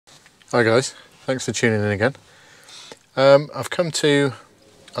Hi guys, thanks for tuning in again. I've come to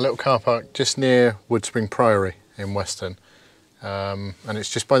a little car park just near Woodspring Priory in Weston, and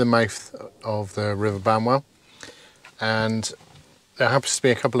it's just by the mouth of the River Banwell, and there happens to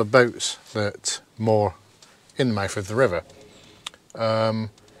be a couple of boats that moor in the mouth of the river.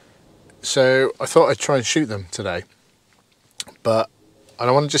 So I thought I'd try and shoot them today, but I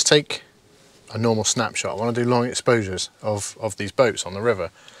don't want to just take a normal snapshot. I want to do long exposures of these boats on the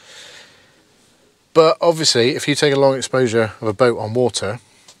river. But obviously, if you take a long exposure of a boat on water,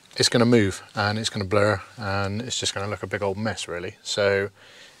 it's going to move and it's going to blur and it's just going to look a big old mess, really. So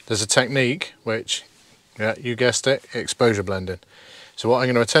there's a technique which, yeah, you guessed it, exposure blending. So what I'm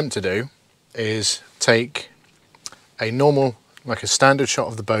going to attempt to do is take a normal, like a standard shot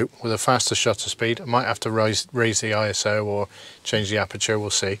of the boat with a faster shutter speed. I might have to raise the ISO or change the aperture, we'll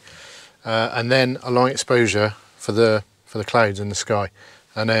see. And then a long exposure for the clouds in the sky,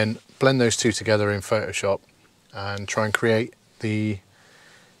 and then blend those two together in Photoshop and try and create the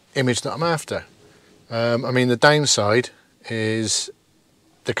image that I'm after. I mean, the downside is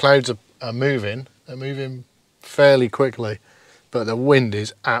the clouds are moving, they're moving fairly quickly, but the wind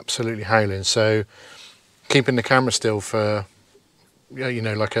is absolutely howling. So keeping the camera still for, you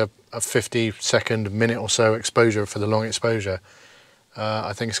know, like a 50-second, minute or so exposure for the long exposure,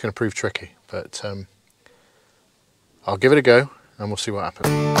 I think it's going to prove tricky, but I'll give it a go and we'll see what happens.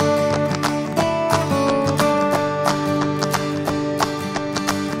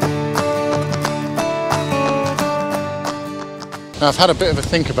 Now, I've had a bit of a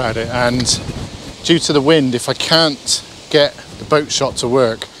think about it, and due to the wind, if I can't get the boat shot to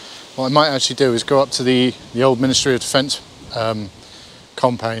work, what I might actually do is go up to the old Ministry of Defence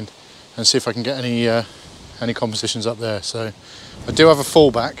compound and see if I can get any compositions up there. So I do have a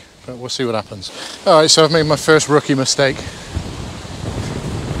fallback, but we'll see what happens. Alright, so I've made my first rookie mistake.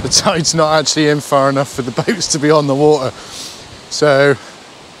 The tide's not actually in far enough for the boats to be on the water, so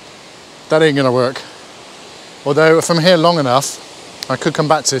that ain't gonna work. Although if I'm here long enough, I could come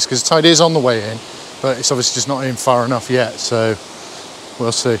back to this because the tide is on the way in, but it's obviously just not in far enough yet, so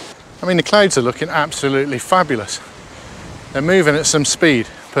we'll see. I mean, the clouds are looking absolutely fabulous. They're moving at some speed,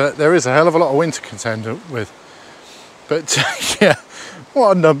 but there is a hell of a lot of wind to contend with. But yeah,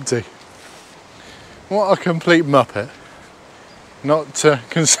 what a numpty. What a complete muppet. Not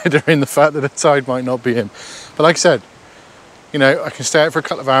considering the fact that the tide might not be in. But like I said, you know, I can stay out for a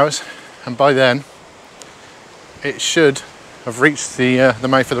couple of hours, and by then it should have reached the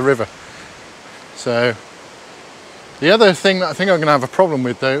mouth of the river. So the other thing that I think I'm going to have a problem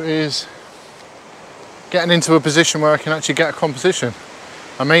with, though, is getting into a position where I can actually get a composition.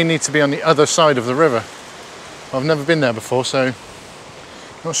 I may need to be on the other side of the river. I've never been there before, so I'm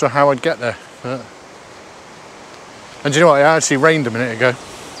not sure how I'd get there. But... And do you know what? It actually rained a minute ago.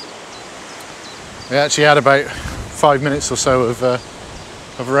 We actually had about 5 minutes or so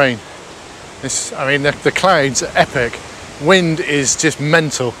of rain. I mean, the clouds are epic. Wind is just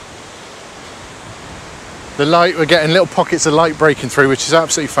mental. The light, we're getting little pockets of light breaking through, which is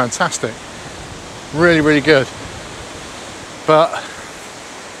absolutely fantastic. Really, really good. But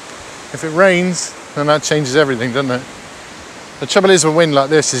if it rains, then that changes everything, doesn't it? The trouble is with wind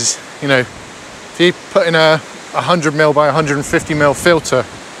like this is, you know, if you put in a 100mm by 150mm filter,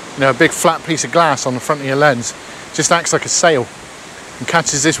 you know, a big flat piece of glass on the front of your lens, it just acts like a sail and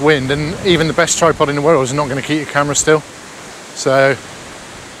catches this wind, and even the best tripod in the world is not going to keep your camera still. So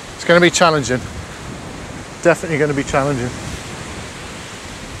it's going to be challenging. Definitely going to be challenging.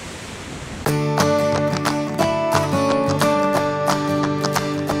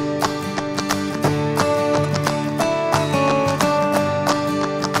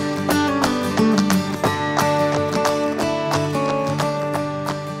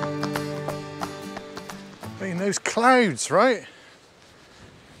 I mean, those clouds, right?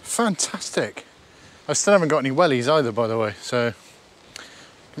 Fantastic. I still haven't got any wellies either, by the way, so I'm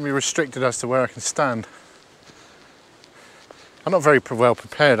going to be restricted as to where I can stand. I'm not very well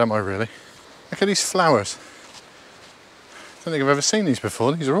prepared, am I, really? Look at these flowers. I don't think I've ever seen these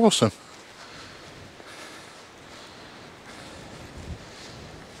before. These are awesome.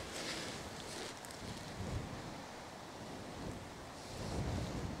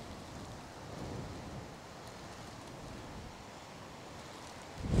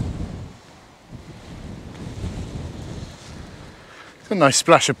 A nice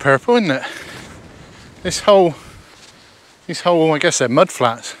splash of purple, isn't it? These whole, I guess they're mud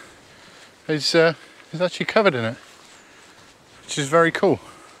flats, is actually covered in it, which is very cool.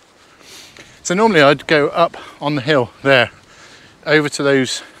 So normally I'd go up on the hill there, over to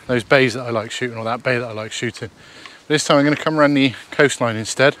those bays that I like shooting, or that bay that I like shooting. But this time I'm going to come around the coastline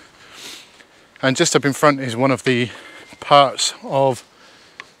instead, And just up in front is one of the parts of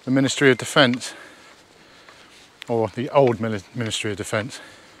the Ministry of Defence, or the old Ministry of Defence.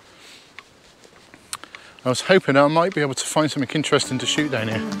 I was hoping I might be able to find something interesting to shoot down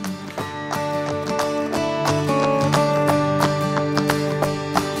here.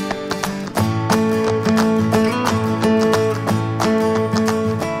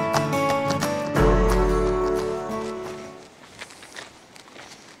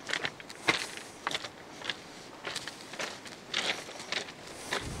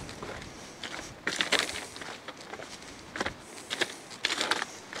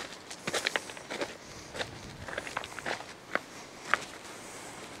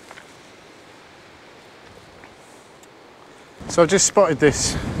 So I've just spotted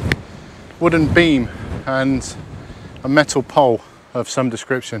this wooden beam and a metal pole of some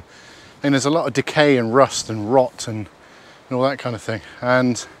description, and there's a lot of decay and rust and rot and all that kind of thing,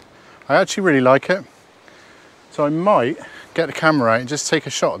 and I actually really like it. So I might get the camera out and just take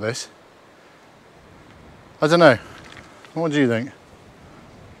a shot of this. I don't know, what do you think?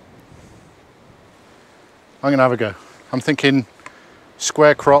 I'm gonna have a go. I'm thinking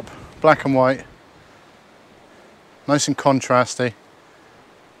square crop, black and white, nice and contrasty.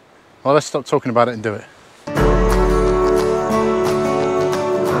 Well, let's stop talking about it and do it.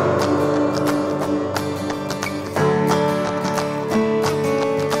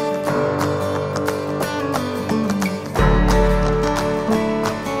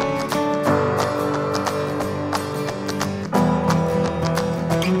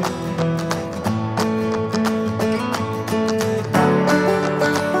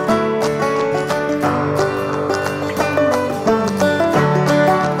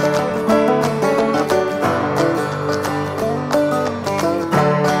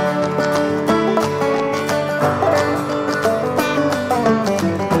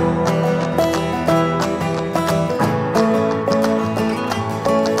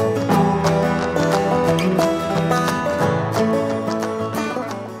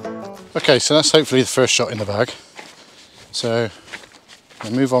 Okay, so that's hopefully the first shot in the bag. So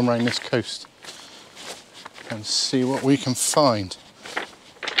I'll move on around this coast and see what we can find.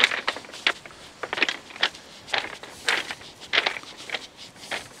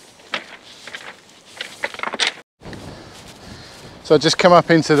 So I just come up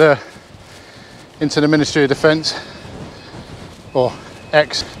into the Ministry of Defence, or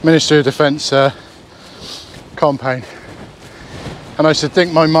ex-Ministry of Defence compound. And I should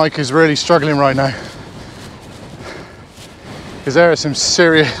think my mic is really struggling right now, because there is some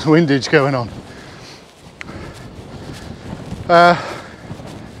serious windage going on. There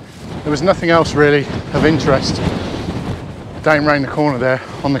was nothing else really of interest down round the corner there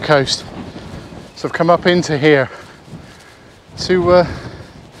on the coast. So I've come up into here to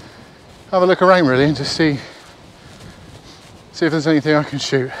have a look around really and just see if there's anything I can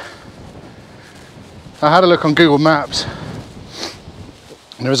shoot. I had a look on Google Maps.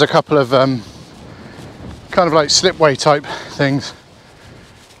 There was a couple of kind of like slipway type things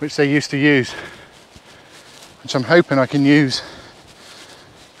which they used to use, which I'm hoping I can use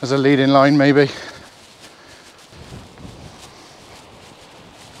as a leading line maybe.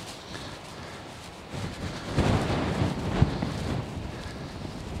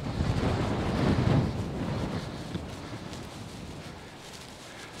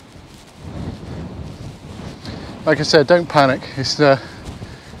 Like I said, don't panic, it's the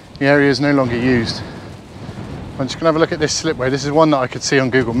area is no longer used. I'm just going to have a look at this slipway. This is one that I could see on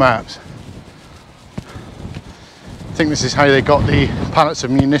Google Maps. I think this is how they got the pallets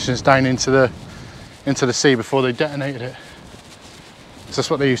of munitions down into the sea before they detonated it. So that's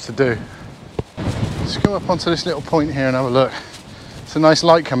what they used to do. Let's go up onto this little point here and have a look. It's a nice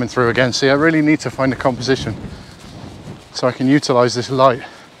light coming through again. See, I really need to find a composition so I can utilise this light.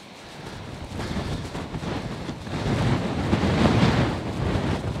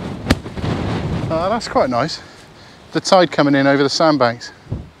 That's quite nice. The tide coming in over the sandbanks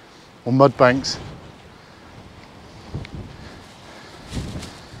or mud banks.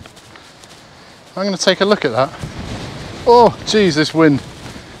 I'm going to take a look at that. Oh geez, this wind.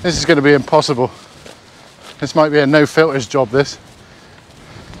 This is going to be impossible. This might be a no filters job, this.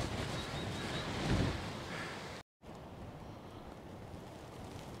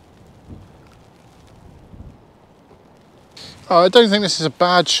 Oh, I don't think this is a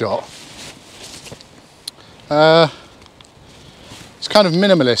bad shot. It's kind of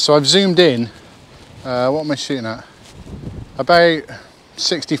minimalist, so I've zoomed in. What am I shooting at? About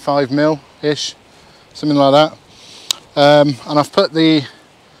 65mm-ish, something like that. And I've put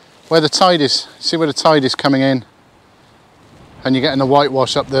where the tide is, see where the tide is coming in and you're getting a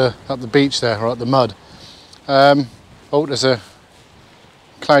whitewash up the beach there, or up the mud. Oh, there's a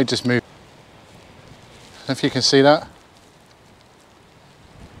cloud just moved. I don't know if you can see that.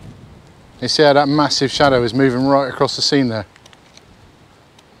 You see how that massive shadow is moving right across the scene there?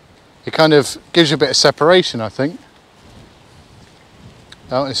 It kind of gives you a bit of separation, I think.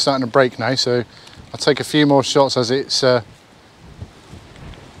 Oh, it's starting to break now, so I'll take a few more shots as it's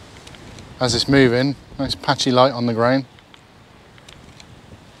moving. Nice patchy light on the ground.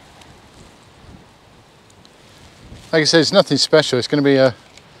 Like I said, it's nothing special. It's going to be a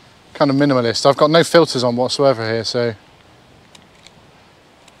kind of minimalist. I've got no filters on whatsoever here, so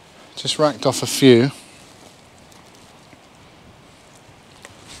just racked off a few.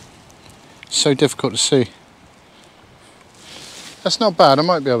 So difficult to see. That's not bad. I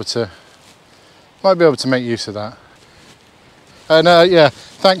might be able to make use of that. And yeah,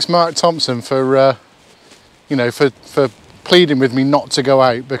 thanks Mark Thompson for you know, for pleading with me not to go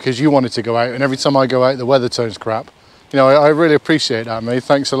out because you wanted to go out, and every time I go out the weather turns crap. You know, I really appreciate that, mate.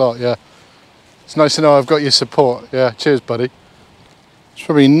 Thanks a lot. Yeah, it's nice to know I've got your support. Yeah, cheers, buddy. There's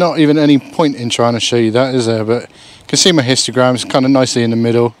probably not even any point in trying to show you that, is there? But you can see my histogram. It's kind of nicely in the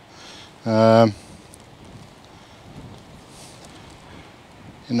middle. You're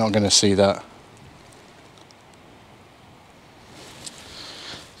not going to see that.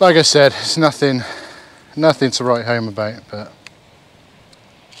 Like I said, it's nothing to write home about, but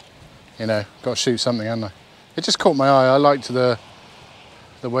you know, got to shoot something, haven't I? It just caught my eye. I liked the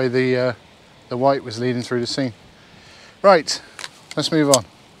way the white was leading through the scene. Right, let's move on.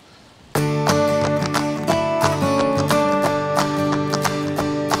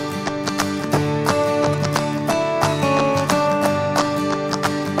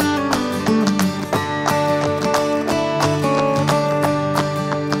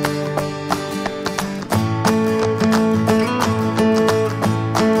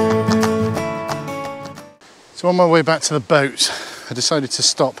 So on my way back to the boat, I decided to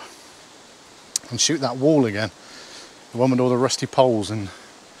stop and shoot that wall again. The one with all the rusty poles and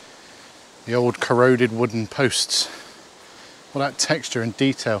the old corroded wooden posts. All that texture and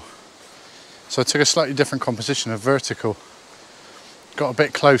detail. So I took a slightly different composition, a vertical. Got a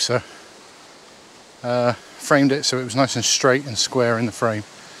bit closer. Framed it so it was nice and straight and square in the frame.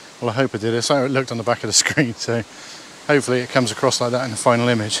 Well, I hope I did. It's how it looked on the back of the screen, so hopefully it comes across like that in the final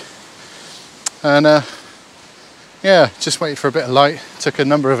image. And yeah, just waited for a bit of light, took a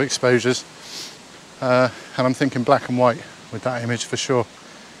number of exposures, and I'm thinking black and white with that image for sure.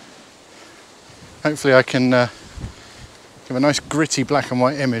 Hopefully I can give a nice gritty black and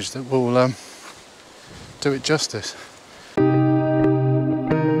white image that will do it justice.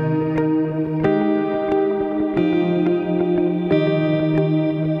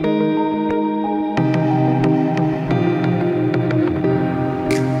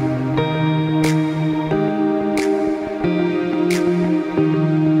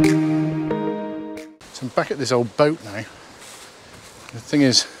 Back at this old boat now. The thing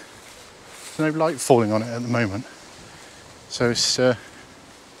is, there's no light falling on it at the moment, so it's not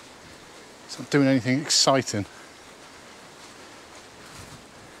doing anything exciting.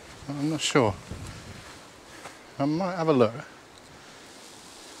 I'm not sure. I might have a look.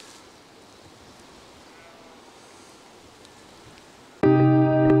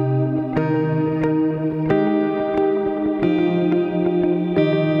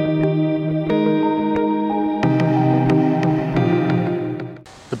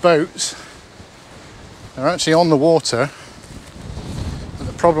 Boats are actually on the water, but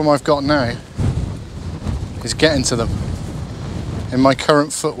the problem I've got now is getting to them in my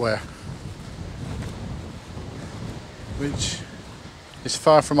current footwear, which is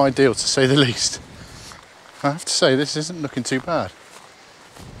far from ideal to say the least. I have to say this isn't looking too bad.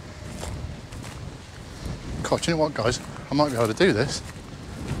 God, you know what guys, I might be able to do this.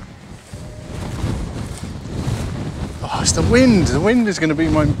 Oh, it's the wind. The wind is going to be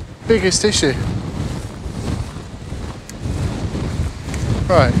my biggest issue.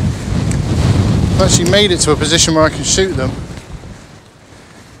 Right. I've actually made it to a position where I can shoot them.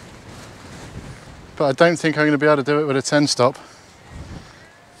 But I don't think I'm going to be able to do it with a 10 stop.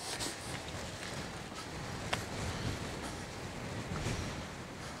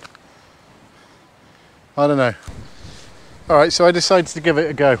 I don't know. Alright, so I decided to give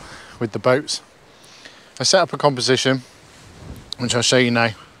it a go with the boats. I set up a composition, which I'll show you now,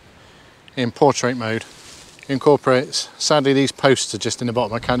 in portrait mode. It incorporates, sadly these posts are just in the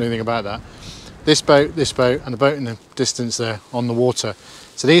bottom, I can't do anything about that. This boat, and the boat in the distance there on the water.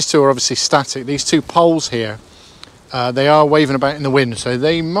 So these two are obviously static. These two poles here, they are waving about in the wind, so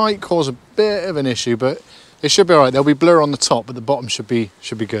they might cause a bit of an issue, but It should be all right. There'll be blur on the top, but the bottom should be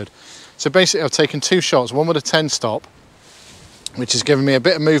good. So basically I've taken 2 shots, one with a 10 stop, which is giving me a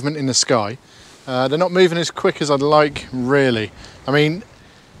bit of movement in the sky. They're not moving as quick as I'd like, really. I mean,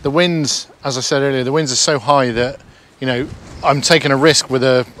 the winds, as I said earlier, the winds are so high that, you know, I'm taking a risk with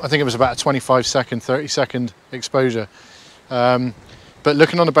I think it was about a 25-second, 30-second exposure. But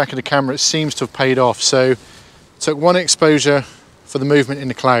looking on the back of the camera, it seems to have paid off. So took 1 exposure for the movement in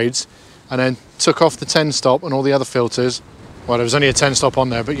the clouds, and then took off the 10 stop and all the other filters. Well, there was only a 10 stop on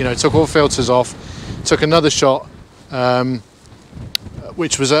there, but you know, took all filters off, took another shot,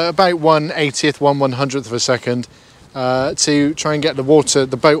 which was about 1/80th, 1/100th of a second, to try and get the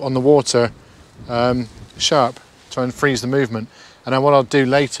boat on the water sharp, try and freeze the movement. And then what I'll do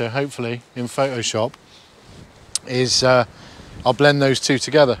later, hopefully in Photoshop, is I'll blend those two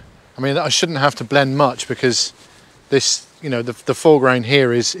together. I mean, I shouldn't have to blend much because this, you know, the foreground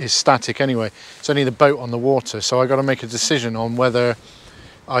here is static anyway. It's only the boat on the water, so I got to make a decision on whether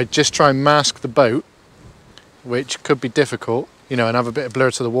I just try and mask the boat, which could be difficult, you know, and have a bit of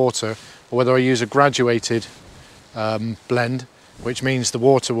blur to the water, or whether I use a graduated blend, which means the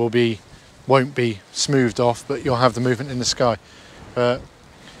water won't be smoothed off, but you'll have the movement in the sky. But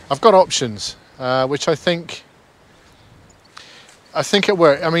I've got options, which I think it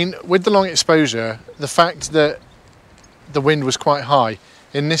worked. I mean, with the long exposure, the fact that the wind was quite high,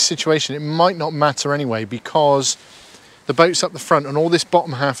 in this situation it might not matter anyway, because the boat's up the front and all this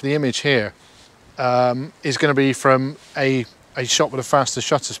bottom half of the image here is going to be from a shot with a faster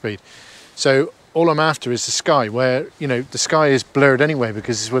shutter speed. So all I'm after is the sky, where, you know, the sky is blurred anyway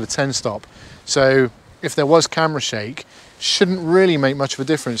because it's with a 10 stop. So if there was camera shake, shouldn't really make much of a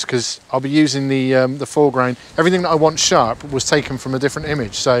difference, because I'll be using the foreground. Everything that I want sharp was taken from a different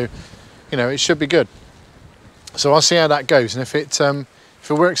image, so you know, it should be good. So I'll see how that goes, and if it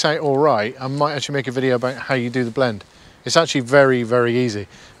works out all right, I might actually make a video about how you do the blend. It's actually very, very easy.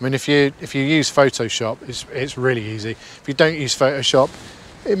 I mean, if you use Photoshop, it's really easy. If you don't use Photoshop,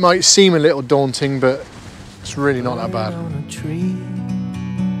 it might seem a little daunting, but it's really not that bad.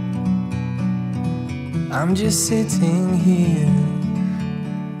 I'm just sitting here,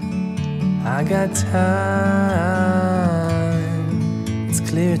 I got time, it's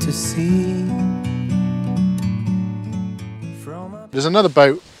clear to see. There's another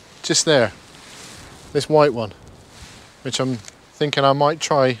boat just there, this white one, which I'm thinking I might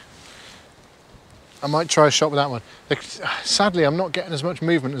try a shot with that one. Sadly, I'm not getting as much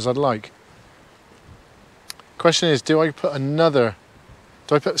movement as I'd like. Question is, do I put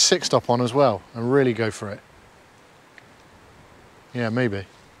a 6 stop on as well and really go for it? Yeah, maybe.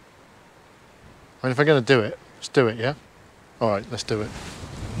 I mean, if I'm going to do it, let's do it, yeah? All right, let's do it.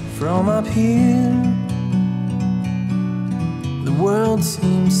 From up here, the world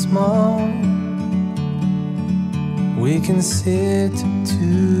seems small. We can sit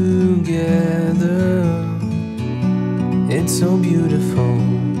together. It's so beautiful,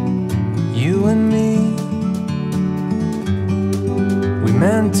 you and me. We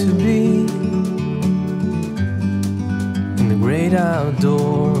meant to be in the great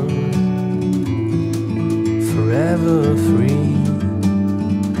outdoors, forever free.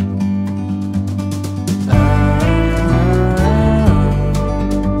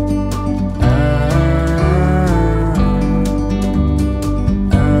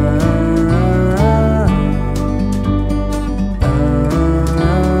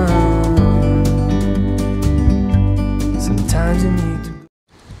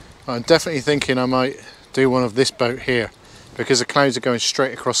 I'm definitely thinking I might do one of this boat here, because the clouds are going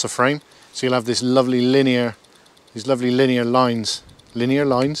straight across the frame, so you'll have this lovely linear, these linear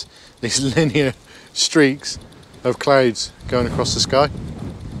streaks of clouds going across the sky.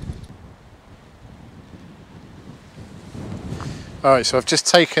 Alright, so I've just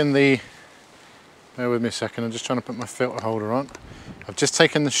taken bear with me a second, I'm just trying to put my filter holder on. I've just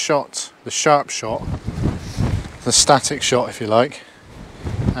taken the sharp shot, the static shot if you like,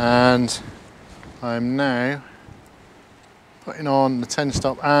 and I'm now putting on the 10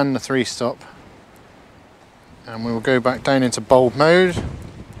 stop and the 3 stop, and we will go back down into bulb mode.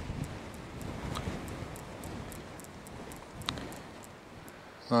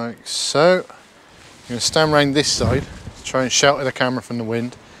 Like so. I'm going to stand around this side to try and shelter the camera from the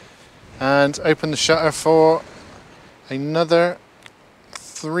wind, and open the shutter for another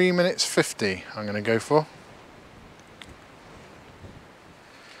 3 minutes 50 I'm going to go for.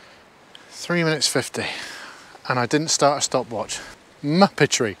 3 minutes 50, and I didn't start a stopwatch.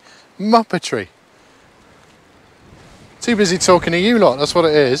 Muppetry, muppetry. Too busy talking to you lot, that's what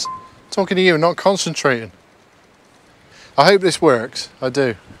it is. Talking to you, not concentrating. I hope this works, I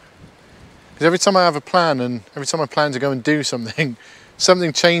do. Because every time I have a plan and every time I plan to go and do something,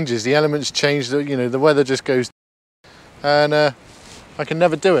 something changes, the elements change, you know, the weather just goes, and I can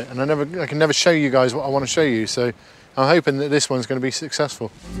never do it, and I can never show you guys what I want to show you. So I'm hoping that this one's going to be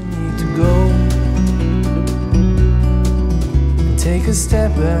successful. To go and take a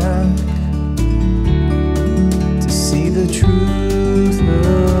step back to see the truth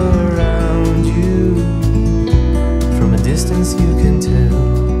around you. From a distance you can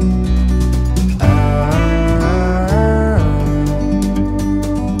tell.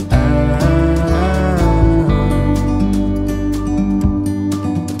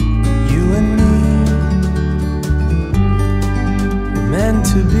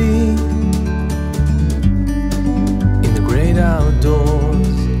 To be in the great outdoors.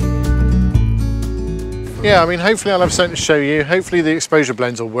 Yeah, I mean, hopefully I'll have something to show you. Hopefully the exposure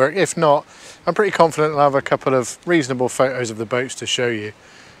blends will work. If not, I'm pretty confident I'll have a couple of reasonable photos of the boats to show you.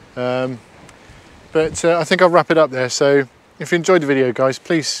 But I think I'll wrap it up there. So if you enjoyed the video, guys,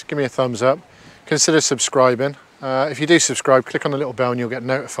 please give me a thumbs up. Consider subscribing. If you do subscribe, click on the little bell and you'll get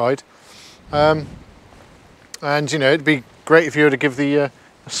notified. And you know, it'd be great if you were to give the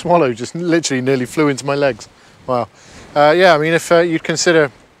a swallow just literally nearly flew into my legs. Wow. Yeah, I mean, if you'd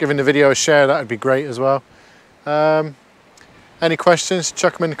consider giving the video a share, that would be great as well. Any questions,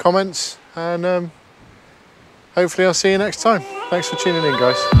 chuck them in the comments, and hopefully I'll see you next time. Thanks for tuning in,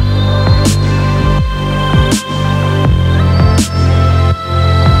 guys.